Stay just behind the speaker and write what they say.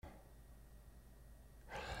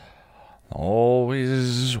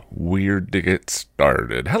Always weird to get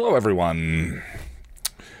started. Hello, everyone.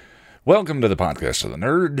 Welcome to the Podcast of the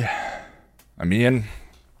Nerd. I'm Ian.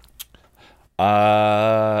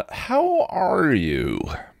 How are you?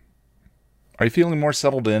 Are you feeling more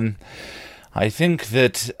settled in? I think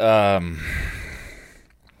that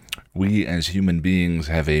we as human beings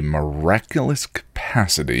have a miraculous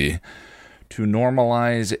capacity to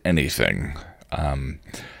normalize anything.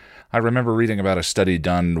 I remember reading about a study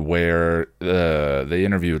done where they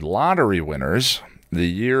interviewed lottery winners the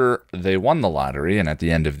year they won the lottery and at the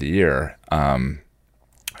end of the year. And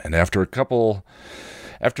after there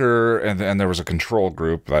was a control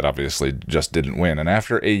group that obviously just didn't win. And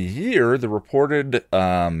after a year, the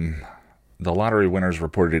lottery winners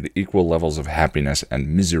reported equal levels of happiness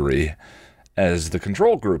and misery as the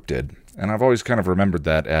control group did. And I've always kind of remembered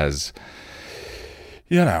that as,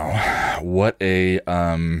 what a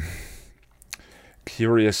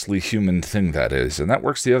curiously human thing that is. And that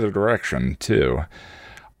works the other direction, too.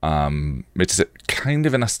 It's kind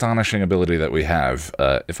of an astonishing ability that we have.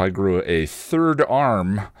 If I grew a third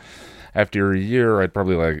arm after a year, I'd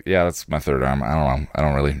probably that's my third arm. I don't know. I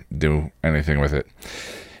don't really do anything with it.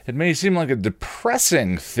 It may seem like a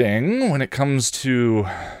depressing thing when it comes to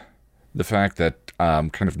the fact that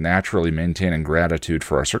kind of naturally maintaining gratitude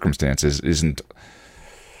for our circumstances isn't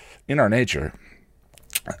in our nature.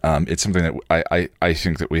 It's something that I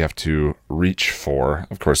think that we have to reach for.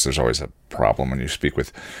 Of course, there's always a problem when you speak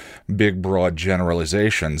with big, broad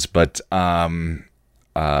generalizations, but in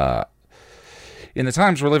the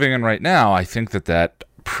times we're living in right now, I think that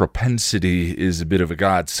propensity is a bit of a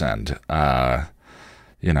godsend.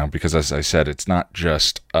 Because as I said, it's not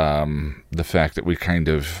just the fact that we kind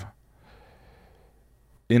of,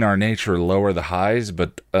 in our nature, lower the highs,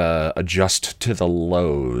 but adjust to the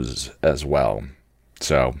lows as well.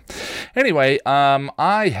 So, anyway, today on the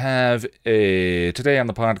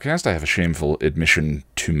podcast, I have a shameful admission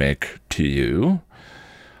to make to you.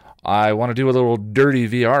 I want to do a little dirty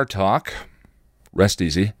VR talk. Rest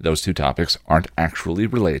easy, those two topics aren't actually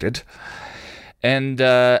related. And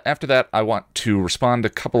after that, I want to respond to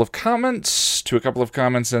a couple of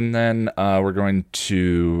comments, and then we're going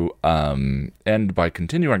to end by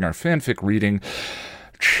continuing our fanfic reading.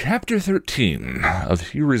 Chapter 13 of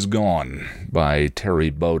Here Is Gone by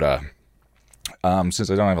Terry Boda.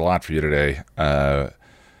 Since I don't have a lot for you today,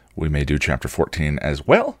 we may do Chapter 14 as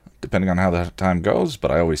well, depending on how the time goes,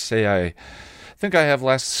 but I always say I think I have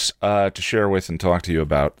less to share with and talk to you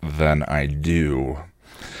about than I do.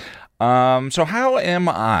 So how am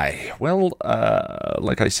I? Well,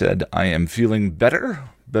 like I said, I am feeling better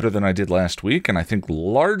than I did last week, and I think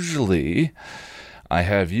largely I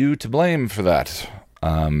have you to blame for that.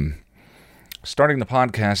 Starting the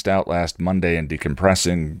podcast out last Monday and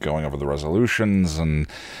decompressing, going over the resolutions and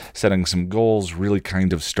setting some goals really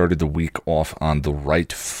kind of started the week off on the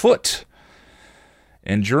right foot.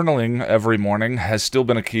 And journaling every morning has still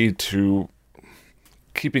been a key to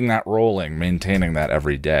keeping that rolling, maintaining that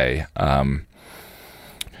every day. For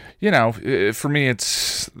me,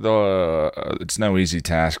 it's no easy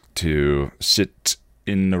task to sit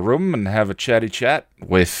in the room and have a chatty chat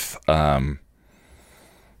with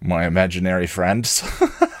my imaginary friends,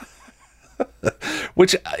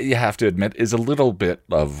 which you have to admit is a little bit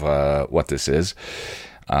of what this is.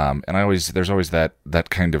 And there's always that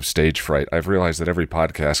kind of stage fright. I've realized that every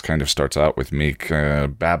podcast kind of starts out with me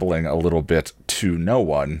babbling a little bit to no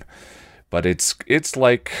one, but it's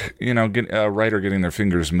like, a writer getting their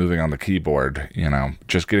fingers moving on the keyboard,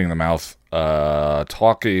 just getting the mouth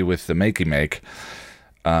talky with the makey make.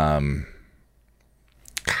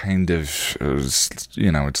 Kind of,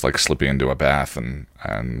 it's like slipping into a bath and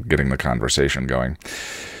getting the conversation going.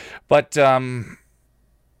 But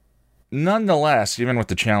nonetheless, even with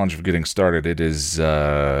the challenge of getting started, it's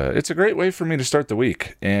a great way for me to start the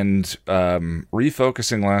week. And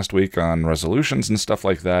refocusing last week on resolutions and stuff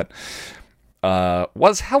like that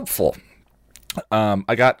was helpful.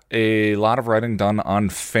 I got a lot of writing done on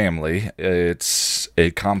family. It's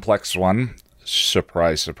a complex one.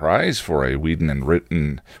 Surprise, surprise, for a Whedon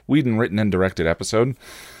written and directed episode.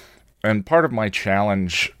 And part of my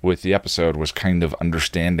challenge with the episode was kind of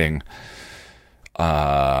understanding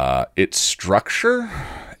its structure.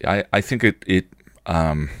 I think it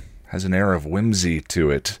has an air of whimsy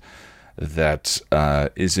to it that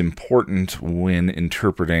is important when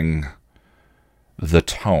interpreting the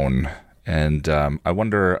tone. And I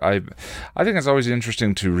wonder, I think it's always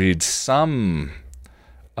interesting to read some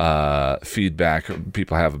feedback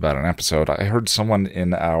people have about an episode. I heard someone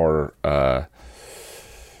in our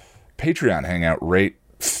Patreon hangout rate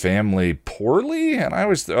family poorly, and I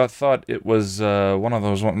always thought it was one of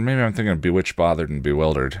those. Maybe I'm thinking of Bewitched, Bothered, and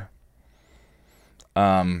Bewildered.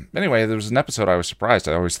 Anyway, there was an episode I was surprised.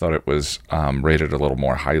 I always thought it was rated a little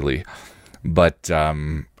more highly, but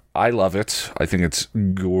I love it. I think it's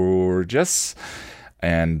gorgeous,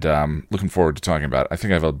 and looking forward to talking about it. I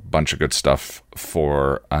think I have a bunch of good stuff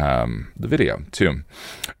for the video, too.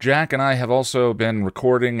 Jack and I have also been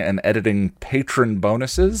recording and editing patron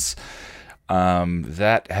bonuses.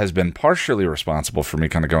 That has been partially responsible for me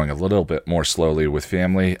kind of going a little bit more slowly with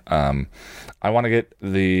family. I want to get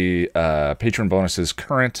the patron bonuses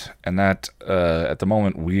current, and that at the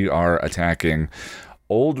moment we are attacking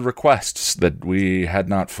old requests that we had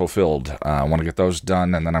not fulfilled. I want to get those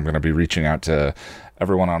done, and then I'm going to be reaching out to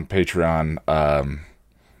everyone on Patreon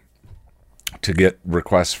to get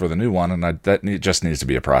requests for the new one, and that just needs to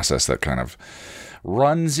be a process that kind of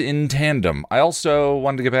runs in tandem. I also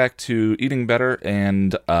wanted to get back to eating better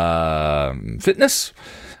and fitness.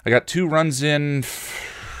 I got 2 runs in,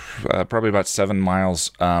 probably about 7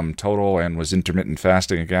 miles total, and was intermittent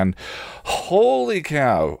fasting again. Holy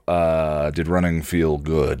cow, did running feel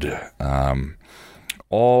good.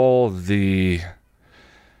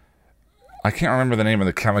 I can't remember the name of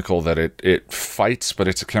the chemical that it fights, but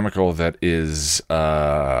it's a chemical that is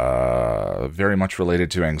very much related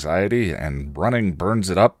to anxiety, and running burns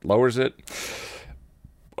it up, lowers it.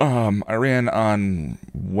 I ran on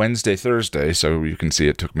Wednesday, Thursday, so you can see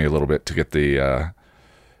it took me a little bit to get the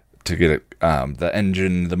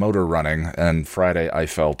engine, the motor running, and Friday I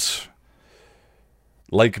felt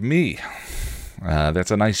like me. That's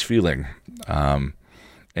a nice feeling, and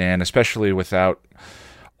especially without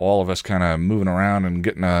all of us kind of moving around and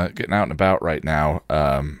getting out and about right now.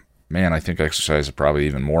 Man, I think exercise is probably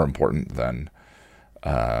even more important than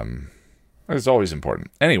it's always important.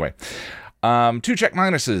 Anyway, 2 check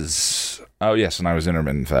minuses. Oh yes, and I was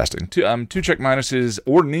intermittent fasting. 2 check minuses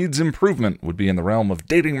or needs improvement would be in the realm of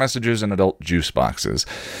dating messages and adult juice boxes,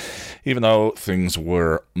 even though things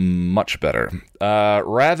were much better.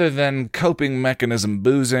 Rather than coping mechanism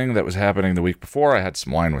boozing that was happening the week before, I had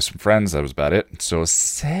some wine with some friends. That was about it. So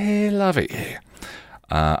c'est la vie.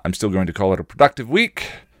 I'm still going to call it a productive week.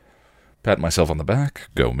 Pat myself on the back.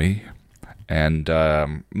 Go me. And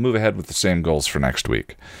move ahead with the same goals for next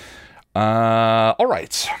week. All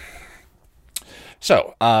right.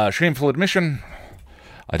 So, shameful admission.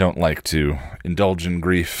 I don't like to indulge in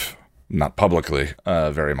grief. Not publicly,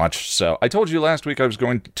 very much. So I told you last week I was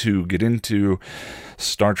going to get into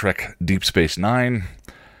Star Trek Deep Space Nine.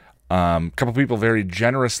 A couple people very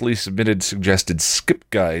generously suggested skip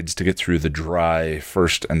guides to get through the dry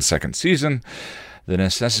first and second season, the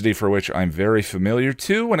necessity for which I'm very familiar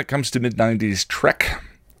to when it comes to mid-90s Trek.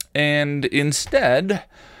 And instead,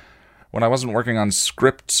 when I wasn't working on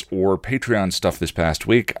scripts or Patreon stuff this past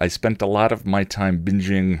week, I spent a lot of my time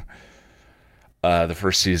binging the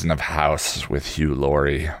first season of House with Hugh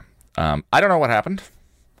Laurie. I don't know what happened.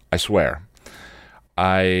 I swear.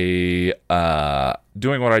 Doing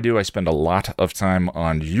what I do, I spend a lot of time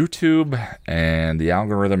on YouTube, and the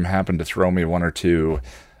algorithm happened to throw me 1 or 2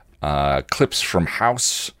 clips from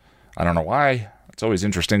House. I don't know why. It's always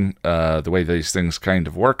interesting the way these things kind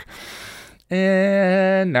of work.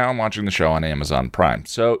 And now I'm watching the show on Amazon Prime.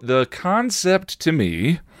 So the concept to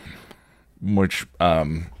me, which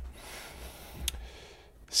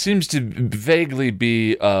seems to vaguely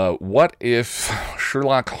be, what if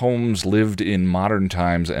Sherlock Holmes lived in modern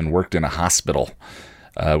times and worked in a hospital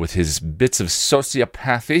with his bits of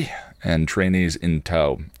sociopathy and trainees in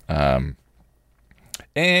tow?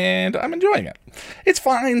 And I'm enjoying it. It's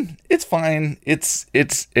fine. It's fine. It's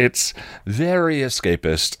very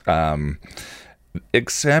escapist,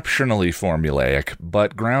 exceptionally formulaic,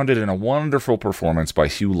 but grounded in a wonderful performance by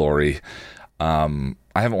Hugh Laurie.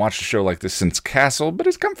 I haven't watched a show like this since Castle, but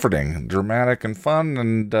it's comforting, dramatic, and fun,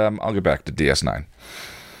 and I'll get back to DS9.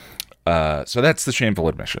 So that's the shameful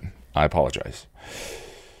admission. I apologize.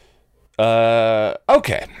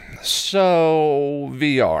 Okay, so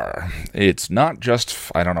VR. It's not just,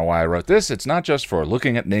 I don't know why I wrote this, it's not just for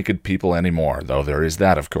looking at naked people anymore, though there is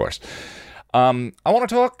that, of course. I want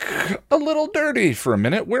to talk a little dirty for a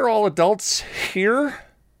minute. We're all adults here,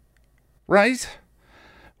 right?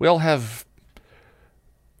 We all have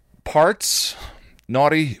parts,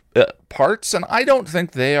 naughty parts, and I don't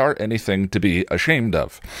think they are anything to be ashamed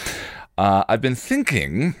of. I've been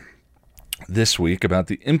thinking this week about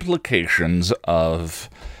the implications of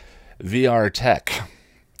VR tech,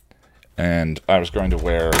 and I was going to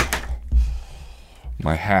wear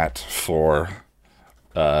my hat for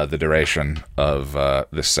the duration of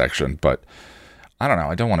this section, but I don't know,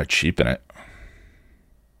 I don't want to cheapen it.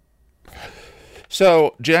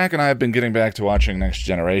 So, Jack and I have been getting back to watching Next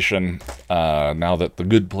Generation now that the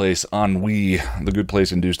good place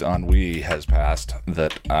induced ennui has passed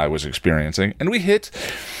that I was experiencing. And we hit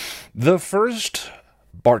the first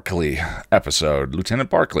Barclay episode, Lieutenant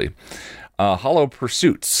Barclay, Hollow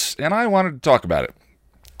Pursuits. And I wanted to talk about it.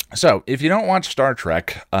 So, if you don't watch Star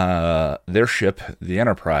Trek, their ship, the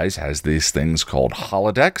Enterprise, has these things called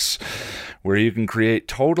holodecks, where you can create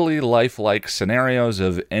totally lifelike scenarios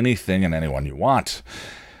of anything and anyone you want.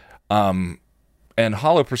 And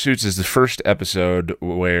Hollow Pursuits is the first episode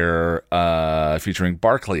where featuring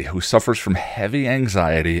Barclay, who suffers from heavy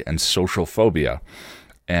anxiety and social phobia,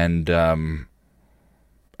 and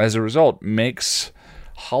as a result makes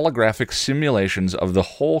holographic simulations of the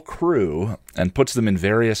whole crew and puts them in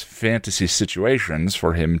various fantasy situations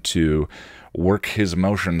for him to work his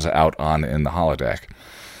emotions out on in the holodeck.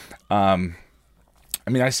 I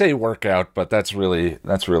mean, I say workout, but that's really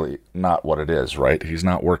not what it is, right? He's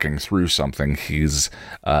not working through something. He's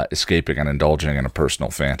escaping and indulging in a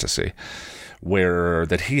personal fantasy where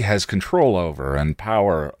that he has control over and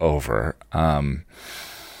power over.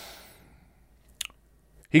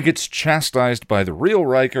 He gets chastised by the real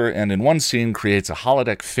Riker, and in one scene creates a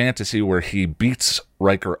holodeck fantasy where he beats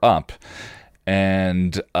Riker up,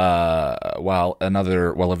 and while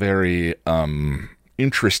a very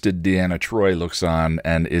interested Deanna Troi looks on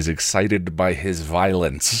and is excited by his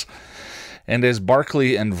violence. And as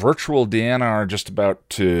Barclay and virtual Deanna are just about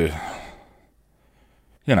to,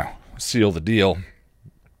 seal the deal,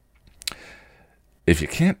 if you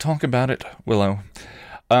can't talk about it, Willow,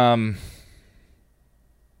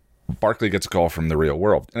 Barclay gets a call from the real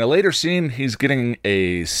world. In a later scene, he's getting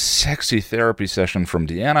a sexy therapy session from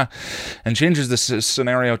Deanna and changes the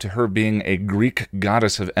scenario to her being a Greek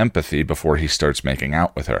goddess of empathy before he starts making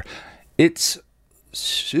out with her. It's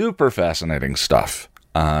super fascinating stuff.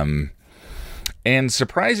 And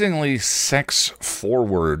surprisingly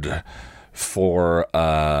sex-forward for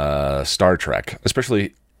Star Trek,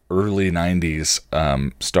 especially early 90s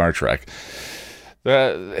Star Trek.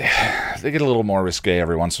 They get a little more risque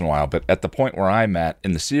every once in a while, but at the point where I'm at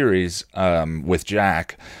in the series with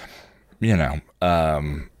Jack,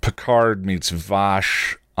 Picard meets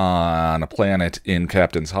Vash on a planet in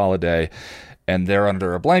Captain's Holiday, and they're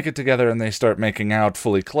under a blanket together, and they start making out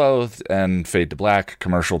fully clothed, and fade to black,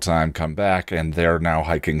 commercial time, come back, and they're now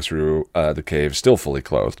hiking through the cave still fully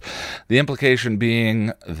clothed. The implication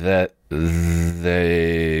being that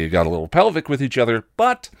they got a little pelvic with each other,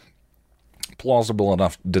 but plausible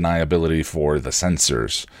enough deniability for the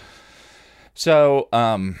censors. So,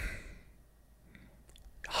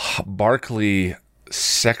 Barclay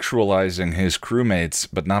sexualizing his crewmates,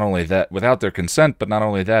 but not only that, without their consent, but not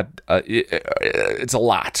only that, it's a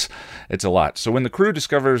lot. It's a lot. So when the crew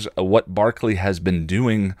discovers what Barclay has been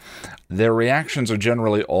doing, their reactions are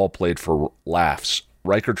generally all played for laughs.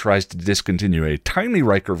 Riker tries to discontinue a tiny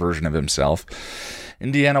Riker version of himself.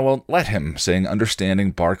 Deanna won't let him, saying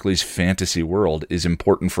understanding Barclay's fantasy world is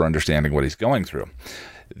important for understanding what he's going through.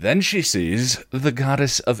 Then she sees the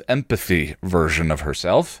goddess of empathy version of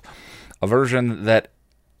herself, a version that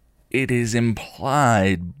it is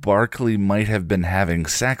implied Barclay might have been having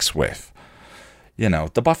sex with.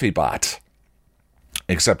 The Buffy bot,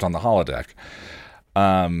 except on the holodeck.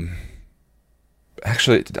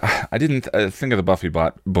 Actually, I didn't think of the Buffy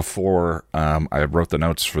bot before I wrote the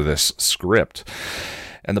notes for this script.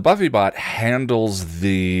 And the Buffy bot handles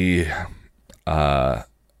the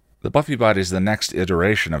Buffy bot is the next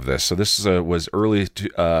iteration of this. So this was early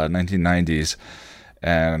 1990s,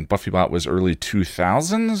 and Buffy bot was early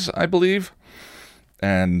 2000s, I believe.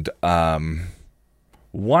 And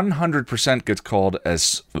 100% gets called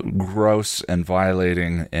as gross and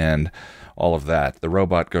violating and all of that. The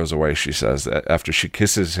robot goes away, she says, after she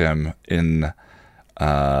kisses him in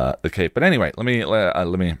the cape. But anyway, let me.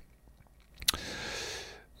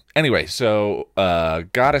 Anyway, so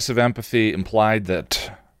Goddess of Empathy implied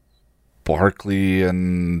that Barclay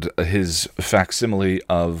and his facsimile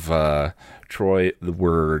of Troi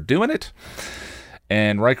were doing it.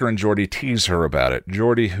 And Riker and Geordi tease her about it.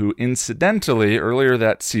 Geordi, who incidentally, earlier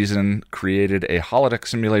that season, created a holodeck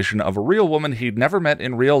simulation of a real woman he'd never met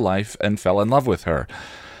in real life and fell in love with her.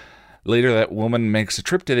 Later, that woman makes a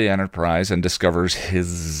trip to the Enterprise and discovers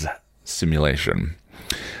his simulation.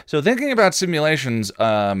 So thinking about simulations,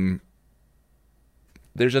 there's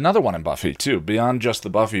another one in Buffy, too, beyond just the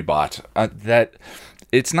Buffy bot, that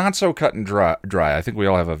it's not so cut and dry. I think we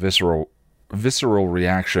all have a visceral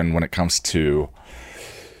reaction when it comes to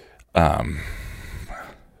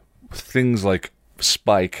things like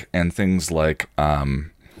Spike and things like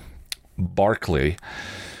Barclay,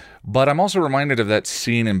 But I'm also reminded of that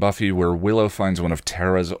scene in Buffy where Willow finds one of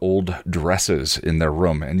Tara's old dresses in their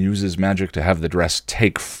room and uses magic to have the dress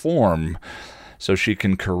take form so she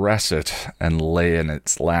can caress it and lay in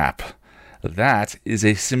its lap. That is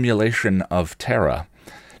a simulation of Tara.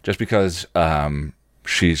 Just because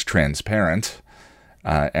she's transparent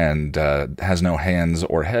and has no hands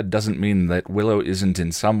or head doesn't mean that Willow isn't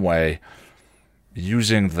in some way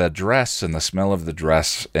using the dress and the smell of the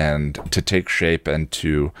dress and to take shape and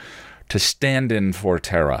to stand in for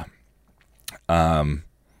Tara. And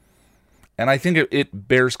I think it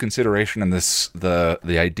bears consideration in this the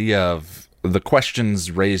idea of the questions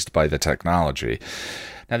raised by the technology.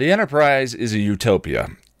 Now, the Enterprise is a utopia.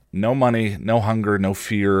 No money, no hunger, no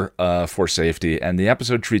fear for safety, and the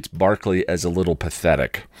episode treats Barclay as a little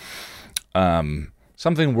pathetic.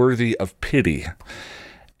 Something worthy of pity.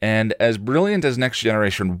 And as brilliant as Next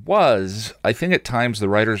Generation was, I think at times the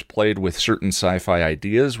writers played with certain sci-fi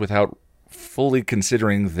ideas without fully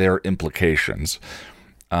considering their implications.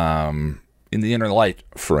 In The Inner Light,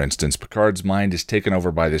 for instance, Picard's mind is taken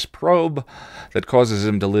over by this probe that causes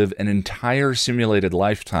him to live an entire simulated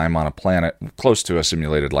lifetime on a planet, close to a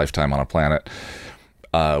simulated lifetime on a planet,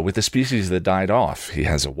 with a species that died off. He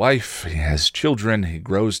has a wife, he has children, he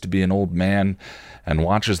grows to be an old man, and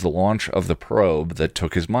watches the launch of the probe that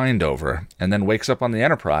took his mind over, and then wakes up on the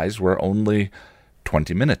Enterprise where only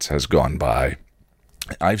 20 minutes has gone by.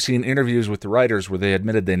 I've seen interviews with the writers where they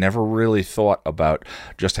admitted they never really thought about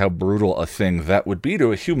just how brutal a thing that would be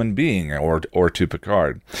to a human being or to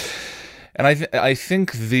Picard. And I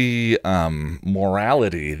think the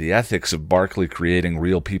morality, the ethics of Barclay creating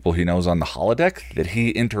real people he knows on the holodeck that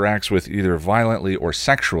he interacts with either violently or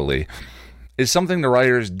sexually is something the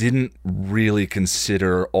writers didn't really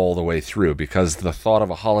consider all the way through, because the thought of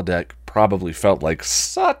a holodeck probably felt like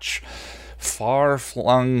such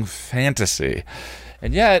far-flung fantasy.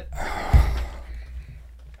 And yet,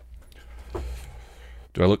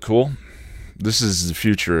 do I look cool? This is the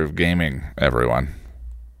future of gaming, everyone.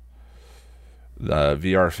 The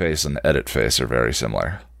VR face and the edit face are very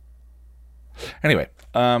similar. Anyway,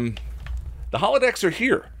 the holodecks are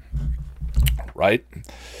here, right?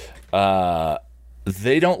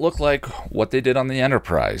 They don't look like what they did on the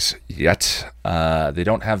Enterprise yet. They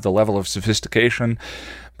don't have the level of sophistication,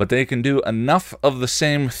 but they can do enough of the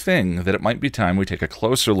same thing that it might be time we take a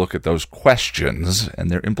closer look at those questions and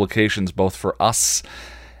their implications both for us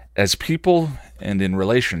as people and in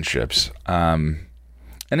relationships.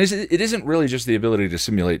 And it isn't really just the ability to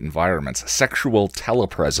simulate environments. Sexual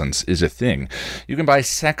telepresence is a thing. You can buy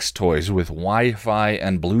sex toys with Wi-Fi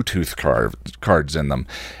and Bluetooth cards in them.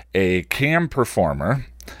 A cam performer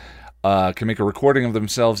can make a recording of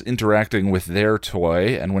themselves interacting with their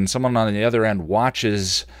toy, and when someone on the other end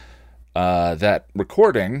watches that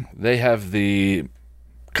recording, they have the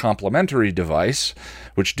complementary device,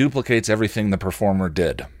 which duplicates everything the performer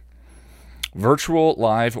did. Virtual,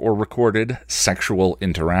 live, or recorded sexual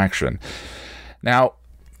interaction. Now,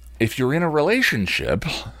 if you're in a relationship,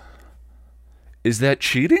 is that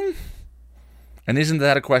cheating? And isn't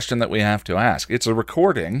that a question that we have to ask? It's a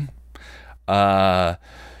recording, but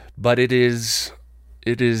it is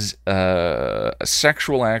a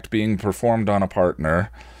sexual act being performed on a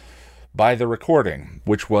partner by the recording,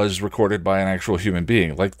 which was recorded by an actual human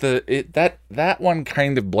being. Like that one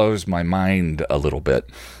kind of blows my mind a little bit.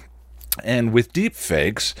 And with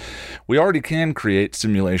deepfakes, we already can create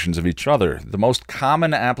simulations of each other. The most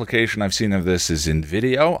common application I've seen of this is in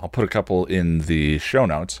video. I'll put a couple in the show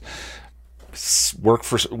notes.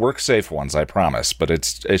 Work safe ones, I promise, but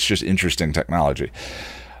it's just interesting technology.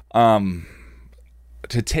 So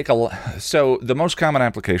the most common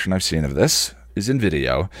application I've seen of this is in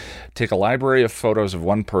video. Take a library of photos of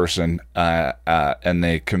one person, and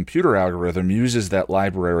the computer algorithm uses that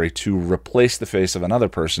library to replace the face of another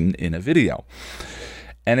person in a video.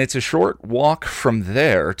 And it's a short walk from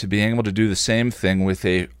there to being able to do the same thing with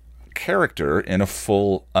a character in a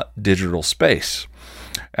full digital space.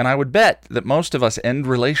 And I would bet that most of us end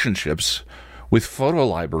relationships with photo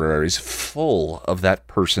libraries full of that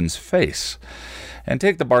person's face. And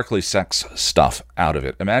take the Barclay sex stuff out of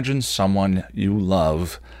it. Imagine someone you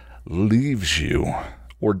love leaves you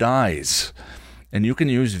or dies, and you can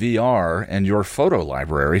use VR and your photo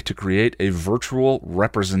library to create a virtual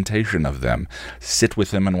representation of them. Sit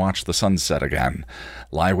with them and watch the sunset again.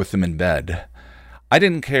 Lie with them in bed. I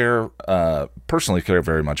didn't personally care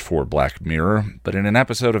very much for Black Mirror, but in an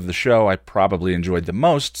episode of the show I probably enjoyed the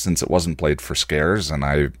most, since it wasn't played for scares, and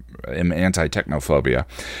I am anti-technophobia.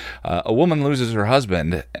 A woman loses her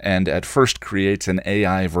husband and at first creates an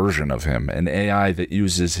AI version of him, an AI that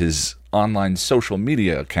uses his online social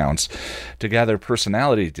media accounts to gather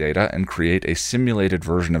personality data and create a simulated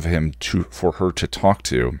version of him for her to talk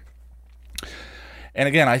to. And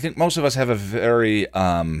again, I think most of us have a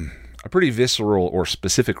pretty visceral or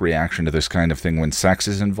specific reaction to this kind of thing when sex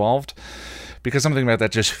is involved, because something about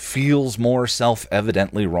that just feels more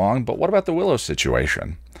self-evidently wrong. But what about the Willow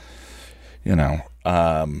situation?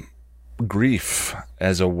 Grief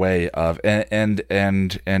as a way of, and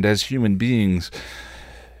as human beings,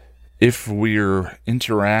 if we're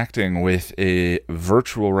interacting with a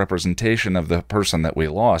virtual representation of the person that we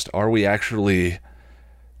lost, are we actually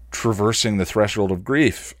traversing the threshold of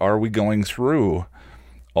grief? Are we going through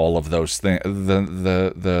all of those things,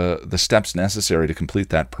 the steps necessary to complete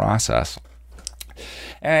that process?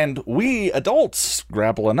 And we adults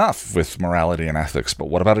grapple enough with morality and ethics, but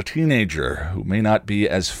what about a teenager who may not be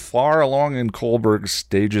as far along in Kohlberg's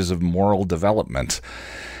stages of moral development,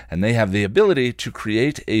 and they have the ability to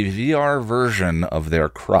create a VR version of their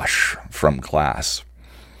crush from class?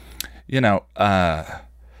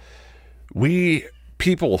 We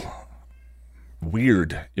people,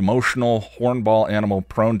 weird, emotional, hornball animal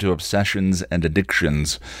prone to obsessions and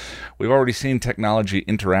addictions. We've already seen technology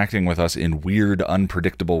interacting with us in weird,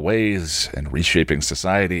 unpredictable ways and reshaping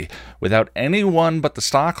society without anyone but the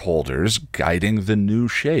stockholders guiding the new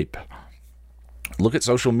shape. Look at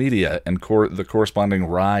social media and the corresponding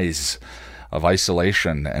rise of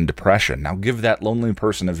isolation and depression. Now give that lonely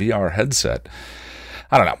person a VR headset.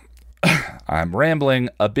 I don't know. I'm rambling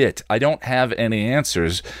a bit. I don't have any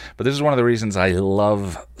answers, but this is one of the reasons I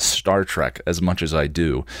love Star Trek as much as I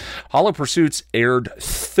do. Hollow Pursuits aired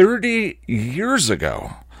 30 years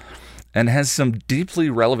ago and has some deeply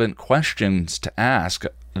relevant questions to ask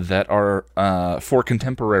that are for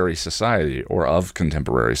contemporary society, or of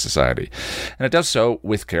contemporary society. And it does so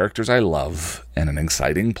with characters I love and an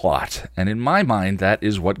exciting plot. And in my mind, that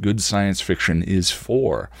is what good science fiction is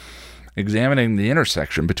for. Examining the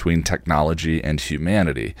intersection between technology and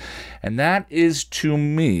humanity. And that is, to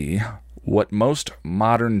me, what most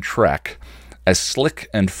modern Trek, as slick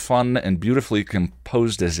and fun and beautifully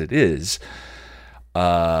composed as it is,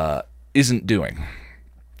 isn't doing.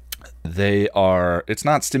 It's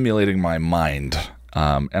not stimulating my mind.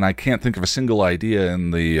 And I can't think of a single idea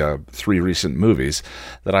in the 3 recent movies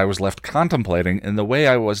that I was left contemplating in the way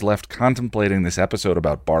I was left contemplating this episode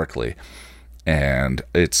about Barclay. And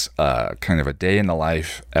it's kind of a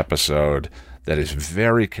day-in-the-life episode that is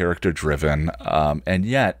very character-driven, and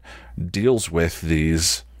yet deals with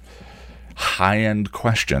these high-end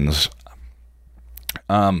questions.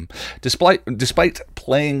 Despite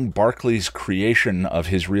playing Barclay's creation of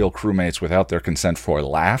his real crewmates without their consent for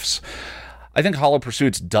laughs, I think Hollow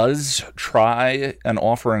Pursuits does try and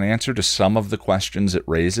offer an answer to some of the questions it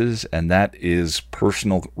raises, and that is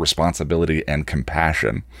personal responsibility and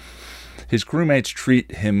compassion. His crewmates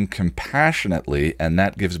treat him compassionately, and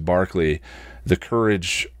that gives Barclay the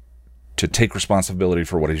courage to take responsibility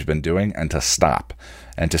for what he's been doing and to stop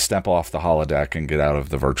and to step off the holodeck and get out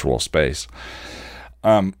of the virtual space.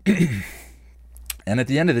 And at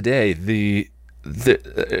the end of the day,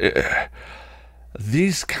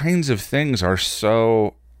 these kinds of things are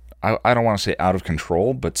so, I don't want to say out of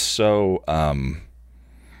control, but so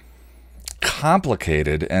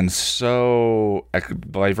complicated, and so,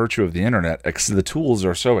 by virtue of the internet, the tools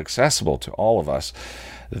are so accessible to all of us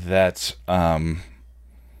that I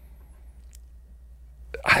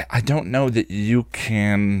don't know that you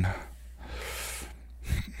can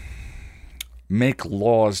make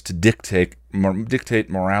laws to dictate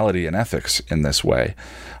morality and ethics in this way.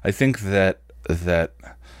 I think that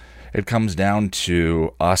it comes down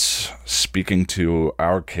to us speaking to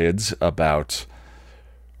our kids about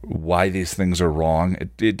why these things are wrong.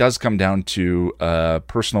 It does come down to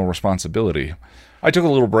personal responsibility. I took a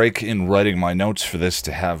little break in writing my notes for this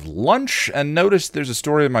to have lunch, and noticed there's a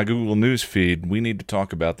story in my Google News feed. We need to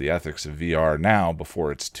talk about the ethics of VR now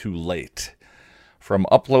before it's too late. From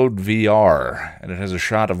Upload VR, and it has a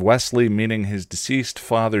shot of Wesley meeting his deceased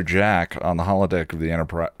father Jack on the holodeck of the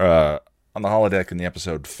holodeck in the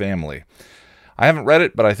episode Family. I haven't read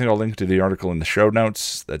it, but I think I'll link to the article in the show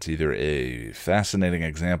notes. That's either a fascinating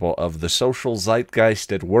example of the social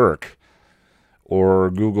zeitgeist at work, or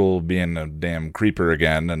Google being a damn creeper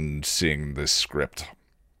again and seeing this script.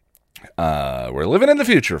 We're living in the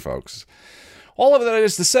future, folks. All of that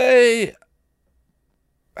is to say,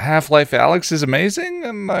 Half-Life Alyx is amazing,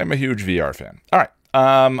 and I'm a huge VR fan. All right,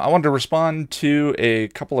 I wanted to respond to a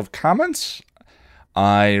couple of comments.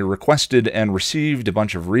 I requested and received a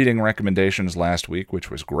bunch of reading recommendations last week, which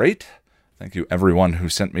was great. Thank you, everyone who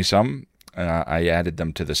sent me some. I added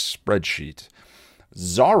them to the spreadsheet.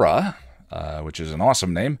 Zara, which is an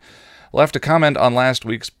awesome name, left a comment on last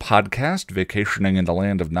week's podcast, Vacationing in the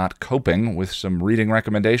Land of Not Coping, with some reading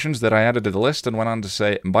recommendations that I added to the list, and went on to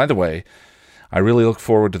say, and by the way, I really look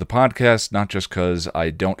forward to the podcast, not just because I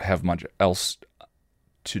don't have much else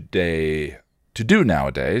to do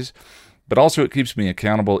nowadays, but also it keeps me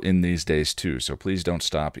accountable in these days too, so please don't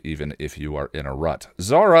stop even if you are in a rut.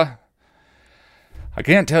 Zara, I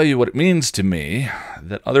can't tell you what it means to me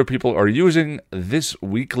that other people are using this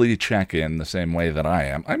weekly check-in the same way that I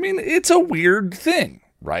am. I mean, it's a weird thing,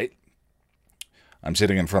 right? I'm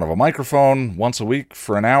sitting in front of a microphone once a week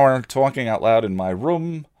for an hour, talking out loud in my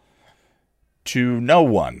room to no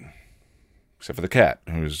one, except for the cat,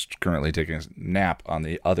 who's currently taking a nap on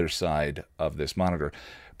the other side of this monitor.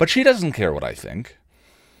 But she doesn't care what I think.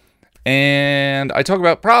 And I talk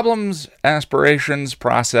about problems, aspirations,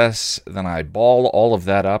 process, then I ball all of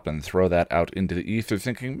that up and throw that out into the ether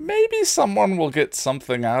thinking maybe someone will get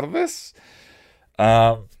something out of this.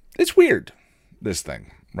 It's weird, this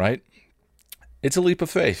thing, right? It's a leap of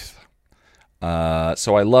faith.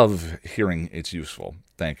 So I love hearing it's useful.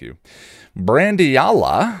 Thank you.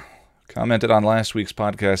 Brandiala commented on last week's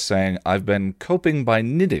podcast saying, I've been coping by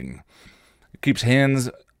knitting. It keeps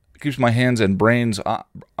my hands and brain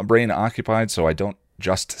occupied so I don't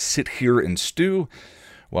just sit here and stew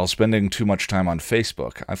while spending too much time on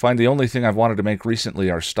Facebook. I find the only thing I've wanted to make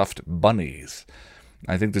recently are stuffed bunnies.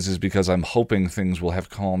 I think this is because I'm hoping things will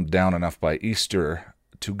have calmed down enough by Easter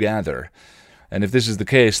to gather. And if this is the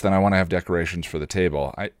case, then I want to have decorations for the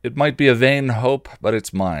table. It might be a vain hope, but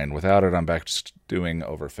it's mine. Without it, I'm back to stewing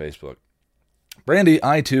over Facebook. Brandy,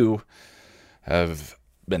 I too have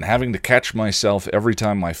been having to catch myself every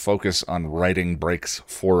time my focus on writing breaks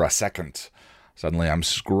for a second. Suddenly I'm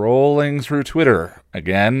scrolling through Twitter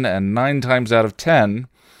again, and 9 times out of 10,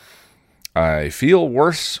 I feel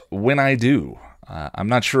worse when I do. I'm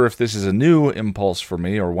not sure if this is a new impulse for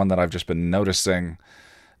me or one that I've just been noticing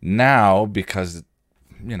now because,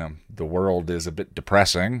 the world is a bit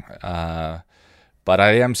depressing. But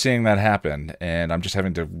I am seeing that happen, and I'm just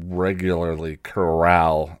having to regularly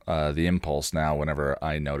corral the impulse now whenever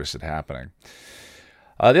I notice it happening.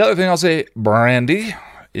 The other thing I'll say, Brandy,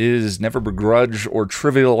 is never begrudge or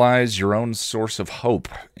trivialize your own source of hope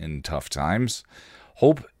in tough times.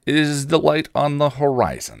 Hope is the light on the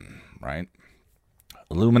horizon, right?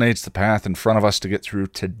 Illuminates the path in front of us to get through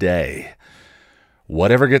today.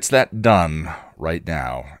 Whatever gets that done right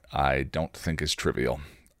now, I don't think is trivial.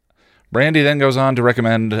 Brandy then goes on to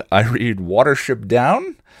recommend I read Watership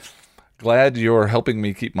Down. Glad you're helping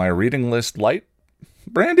me keep my reading list light,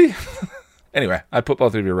 Brandy. Anyway, I put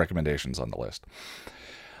both of your recommendations on the list.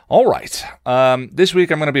 All right. This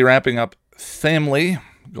week I'm going to be wrapping up Family.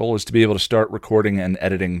 Goal is to be able to start recording and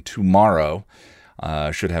editing tomorrow.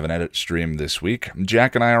 Should have an edit stream this week.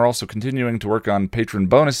 Jack and I are also continuing to work on patron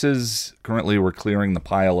bonuses. Currently, we're clearing the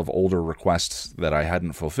pile of older requests that I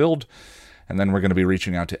hadn't fulfilled. And then we're going to be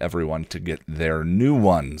reaching out to everyone to get their new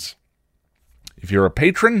ones. If you're a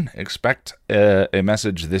patron, expect a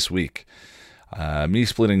message this week. Me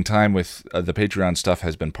splitting time with the Patreon stuff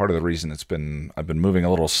has been part of the reason I've been moving a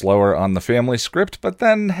little slower on the family script, but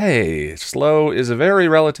then, hey, slow is a very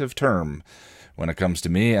relative term when it comes to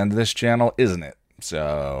me and this channel, isn't it?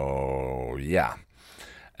 So, yeah.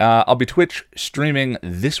 I'll be Twitch streaming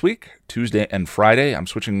this week, Tuesday and Friday. I'm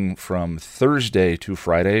switching from Thursday to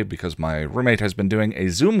Friday because my roommate has been doing a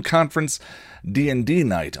Zoom conference D&D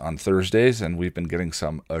night on Thursdays, and we've been getting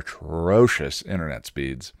some atrocious internet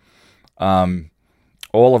speeds. All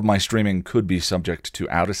of my streaming could be subject to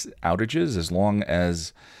outages as long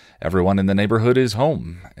as everyone in the neighborhood is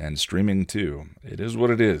home and streaming too. It is what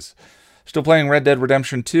it is. Still playing Red Dead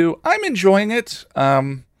Redemption 2. I'm enjoying it.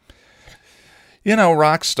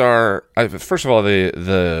 Rockstar, first of all,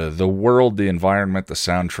 the world, the environment, the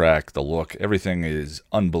soundtrack, the look, everything is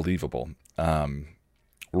unbelievable.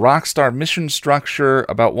 Rockstar mission structure,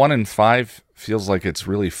 about 1 in 5 feels like it's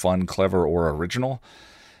really fun, clever, or original.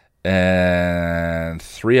 And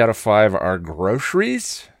 3 out of 5 are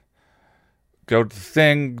groceries. Go to the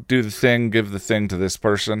thing, do the thing, give the thing to this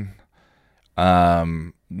person.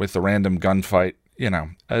 With the random gunfight,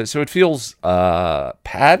 so it feels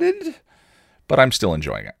padded, but I'm still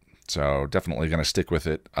enjoying it. So definitely going to stick with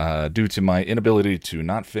it due to my inability to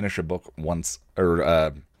not finish a book once,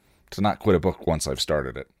 or to not quit a book once I've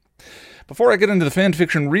started it. Before I get into the fan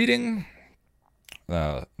fiction reading,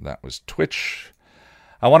 that was Twitch.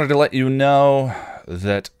 I wanted to let you know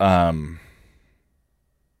that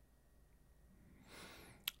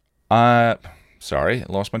sorry, I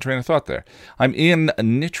lost my train of thought there. I'm Ian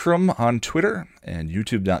Nitram on Twitter and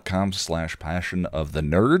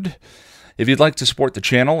youtube.com/passionofthenerd. If you'd like to support the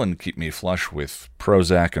channel and keep me flush with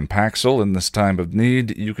Prozac and Paxil in this time of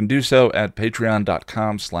need, you can do so at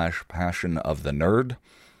patreon.com/passionofthenerd.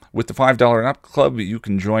 With the $5 and up club, you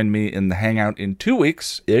can join me in the hangout in 2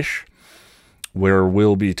 weeks-ish, where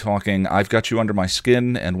we'll be talking I've Got You Under My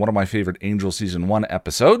Skin and one of my favorite Angel Season 1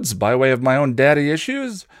 episodes, by way of my own daddy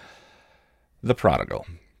issues, The Prodigal.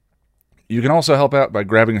 You can also help out by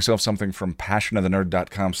grabbing yourself something from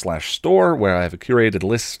passionofthenerd.com/store, where I have a curated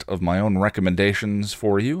list of my own recommendations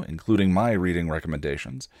for you, including my reading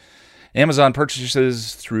recommendations. Amazon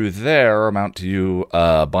purchases through there amount to you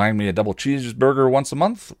buying me a double cheeseburger once a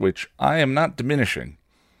month, which I am not diminishing,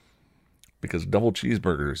 because double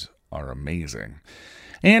cheeseburgers are amazing.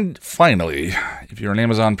 And finally, if you're an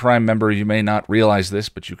Amazon Prime member, you may not realize this,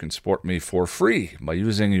 but you can support me for free by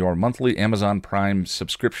using your monthly Amazon Prime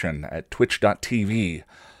subscription at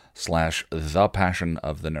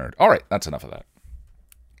twitch.tv/thepassionofthenerd. All right, that's enough of that.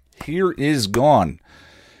 Here is Gone,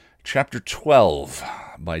 Chapter 12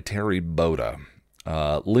 by Terry Boda.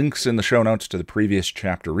 Links in the show notes to the previous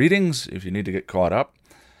chapter readings if you need to get caught up.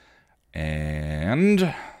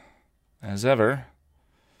 And, as ever,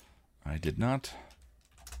 I did not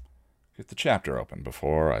get the chapter open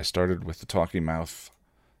before I started with the talky mouth,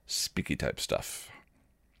 speaky type stuff.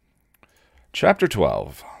 Chapter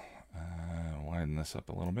 12. Widen this up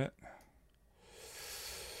a little bit.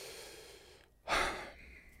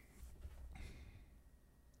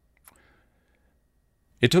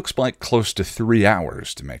 It took Spike close to 3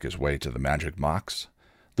 hours to make his way to the magic box.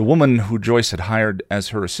 The woman who Joyce had hired as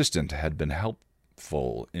her assistant had been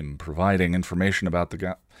helpful in providing information about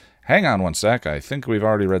the Hang on one sec, I think we've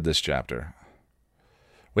already read this chapter.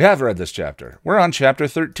 We have read this chapter. We're on chapter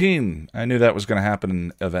 13. I knew that was going to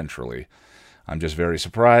happen eventually. I'm just very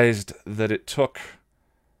surprised that it took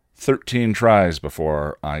 13 tries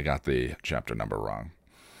before I got the chapter number wrong.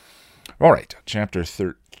 All right, chapter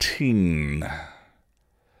 13.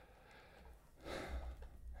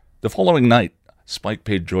 The following night, Spike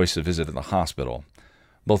paid Joyce a visit at the hospital.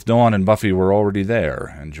 Both Dawn and Buffy were already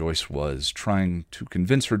there, and Joyce was trying to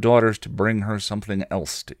convince her daughters to bring her something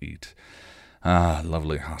else to eat. Ah,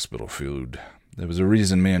 lovely hospital food. There was a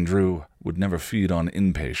reason me and Drew would never feed on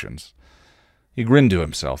inpatients. He grinned to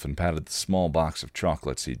himself and patted the small box of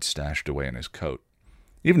chocolates he'd stashed away in his coat.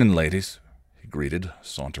 "Evening, ladies," he greeted,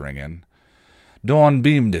 sauntering in. Dawn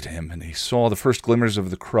beamed at him, and he saw the first glimmers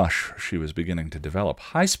of the crush she was beginning to develop.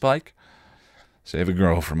 "Hi, Spike." Save a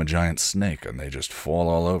girl from a giant snake, and they just fall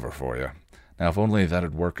all over for you. Now, if only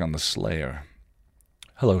that'd work on the Slayer.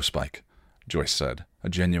 "Hello, Spike," Joyce said, a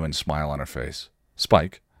genuine smile on her face.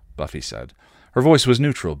 "Spike," Buffy said. Her voice was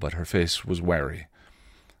neutral, but her face was wary.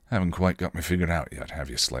 "Haven't quite got me figured out yet, have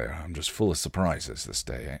you, Slayer? I'm just full of surprises this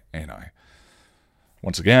day, ain't I?"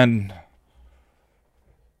 Once again,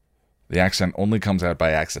 the accent only comes out by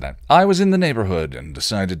accident. "I was in the neighborhood and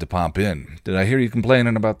decided to pop in. Did I hear you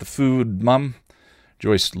complaining about the food, Mum?"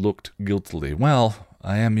 Joyce looked guiltily. "Well,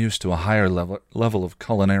 I am used to a higher level of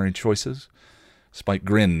culinary choices." Spike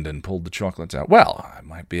grinned and pulled the chocolates out. "Well, I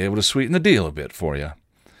might be able to sweeten the deal a bit for you."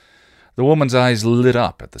 The woman's eyes lit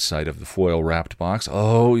up at the sight of the foil-wrapped box.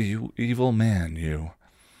 "Oh, you evil man, you."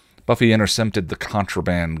 Buffy intercepted the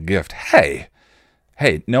contraband gift. Hey,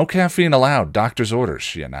 no caffeine allowed. Doctor's orders,"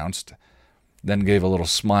 she announced, then gave a little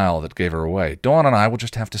smile that gave her away. "Dawn and I will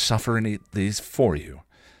just have to suffer and eat these for you."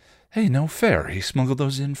 "Hey, no fair. He smuggled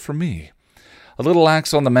those in for me." "A little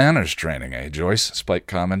lax on the manners training, eh, Joyce?" Spike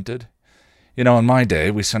commented. "You know, in my day,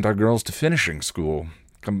 we sent our girls to finishing school.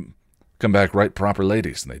 Come back right proper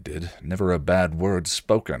ladies, they did. Never a bad word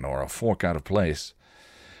spoken or a fork out of place."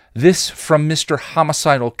 "This from Mr.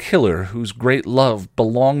 Homicidal Killer, whose great love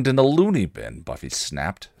belonged in the loony bin," Buffy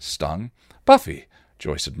snapped, stung. "Buffy,"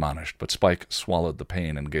 Joyce admonished, but Spike swallowed the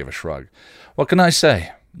pain and gave a shrug. "What can I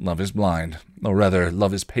say? Love is blind. Or rather,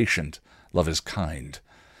 love is patient. Love is kind.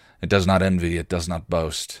 It does not envy. It does not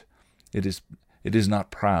boast. It is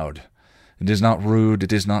not proud. It is not rude.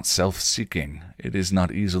 It is not self-seeking. It is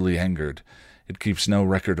not easily angered. It keeps no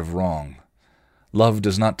record of wrong. Love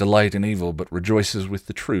does not delight in evil, but rejoices with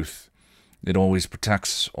the truth. It always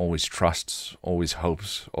protects, always trusts, always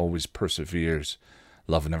hopes, always perseveres.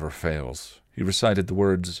 Love never fails." He recited the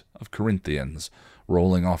words of Corinthians,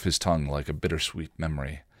 rolling off his tongue like a bittersweet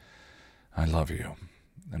memory. "I love you,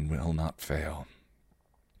 and will not fail."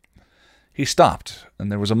 He stopped,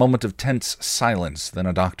 and there was a moment of tense silence. Then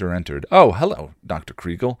a doctor entered. "Oh, hello, Dr.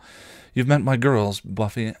 Kriegel. You've met my girls,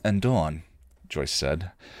 Buffy and Dawn." Joyce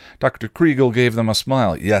said. Dr. Kriegel gave them a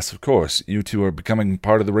smile. Yes, of course. You two are becoming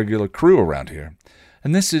part of the regular crew around here.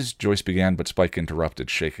 And this is, Joyce began, but Spike interrupted,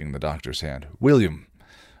 shaking the doctor's hand. William,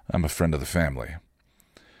 I'm a friend of the family.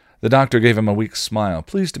 The doctor gave him a weak smile.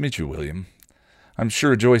 Pleased to meet you, William. I'm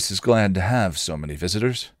sure Joyce is glad to have so many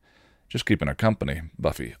visitors. Just keeping her company,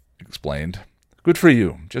 Buffy explained. Good for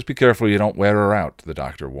you. Just be careful you don't wear her out, the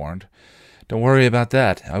doctor warned. Don't worry about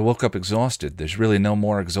that. I woke up exhausted. There's really no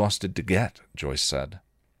more exhausted to get, Joyce said.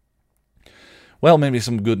 Well, maybe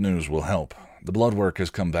some good news will help. The blood work has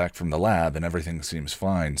come back from the lab and everything seems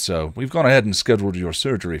fine, so we've gone ahead and scheduled your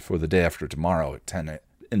surgery for the day after tomorrow at 10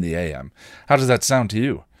 in the a.m. How does that sound to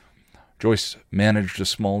you? Joyce managed a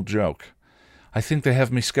small joke. I think they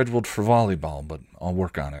have me scheduled for volleyball, but I'll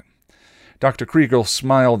work on it. Dr. Kriegel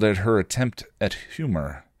smiled at her attempt at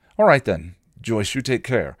humor. All right then, Joyce, you take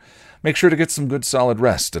care. Make sure to get some good solid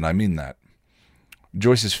rest, and I mean that.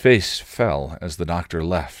 Joyce's face fell as the doctor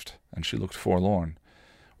left, and she looked forlorn.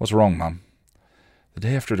 What's wrong, Mom? The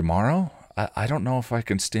day after tomorrow? I don't know if I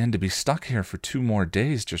can stand to be stuck here for 2 more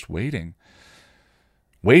days just waiting.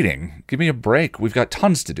 Waiting? Give me a break. We've got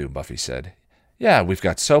tons to do, Buffy said. Yeah, we've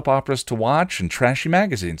got soap operas to watch and trashy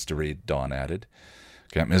magazines to read, Dawn added.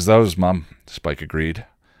 Can't miss those, Mom, Spike agreed.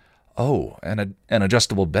 Oh, and an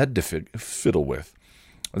adjustable bed to fiddle with.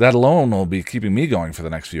 That alone will be keeping me going for the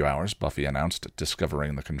next few hours, Buffy announced,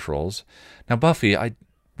 discovering the controls. Now, Buffy, I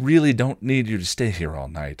really don't need you to stay here all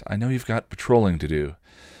night. I know you've got patrolling to do.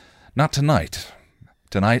 Not tonight.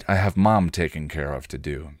 Tonight I have Mom taking care of to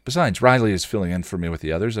do. Besides, Riley is filling in for me with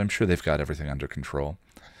the others. I'm sure they've got everything under control.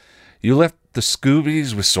 You left the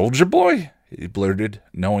Scoobies with Soldier Boy? He blurted,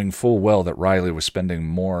 knowing full well that Riley was spending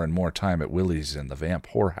more and more time at Willie's in the vamp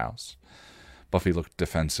whorehouse. Buffy looked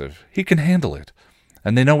defensive. He can handle it,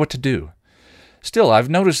 and they know what to do. Still, I've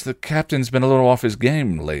noticed the captain's been a little off his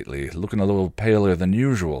game lately, looking a little paler than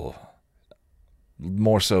usual.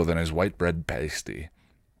 More so than his white bread pasty.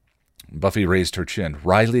 Buffy raised her chin.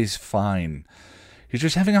 Riley's fine. He's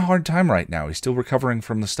just having a hard time right now. He's still recovering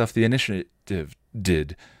from the stuff the initiative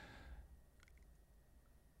did.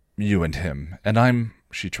 You and him. And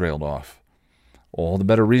she trailed off. All the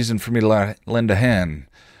better reason for me to lend a hand.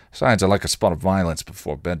 Besides, I like a spot of violence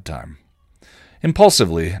before bedtime.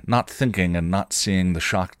 Impulsively, not thinking and not seeing the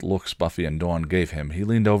shocked looks Buffy and Dawn gave him, he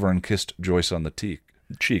leaned over and kissed Joyce on the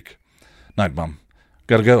cheek. Night, Mom.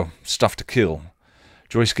 Gotta go. Stuff to kill.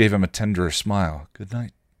 Joyce gave him a tender smile. Good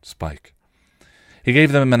night, Spike. He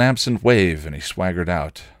gave them an absent wave, and he swaggered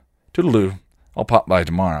out. Toodaloo. I'll pop by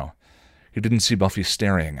tomorrow. He didn't see Buffy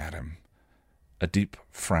staring at him. A deep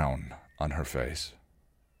frown on her face.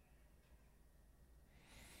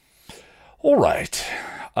 All right.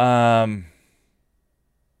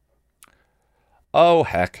 Oh,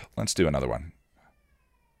 heck. Let's do another one.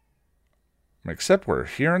 Except we're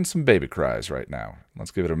hearing some baby cries right now.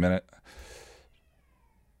 Let's give it a minute.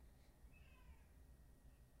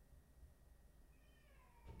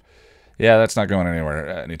 Yeah, that's not going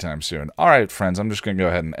anywhere anytime soon. All right, friends, I'm just going to go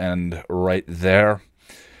ahead and end right there.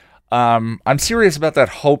 I'm serious about that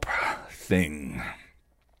hope thing.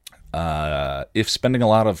 If spending a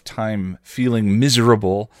lot of time feeling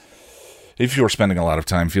miserable, if you're spending a lot of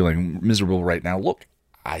time feeling miserable right now, look,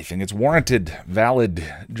 I think it's warranted, valid,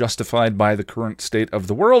 justified by the current state of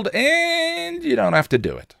the world, and you don't have to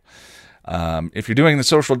do it. If you're doing the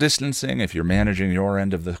social distancing, if you're managing your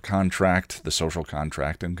end of the contract, the social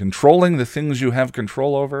contract, and controlling the things you have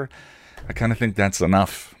control over, I kind of think that's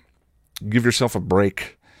enough. Give yourself a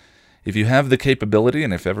break. If you have the capability,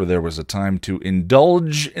 and if ever there was a time to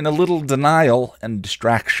indulge in a little denial and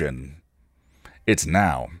distraction, it's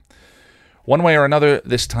now. One way or another,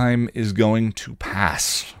 this time is going to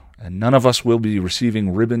pass, and none of us will be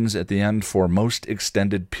receiving ribbons at the end for most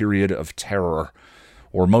extended period of terror,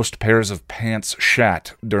 or most pairs of pants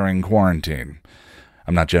shat during quarantine.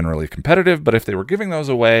 I'm not generally competitive, but if they were giving those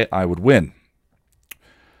away, I would win.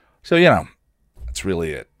 So, that's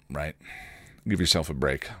really it, right? Give yourself a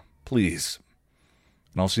break, please.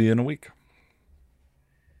 And I'll see you in a week.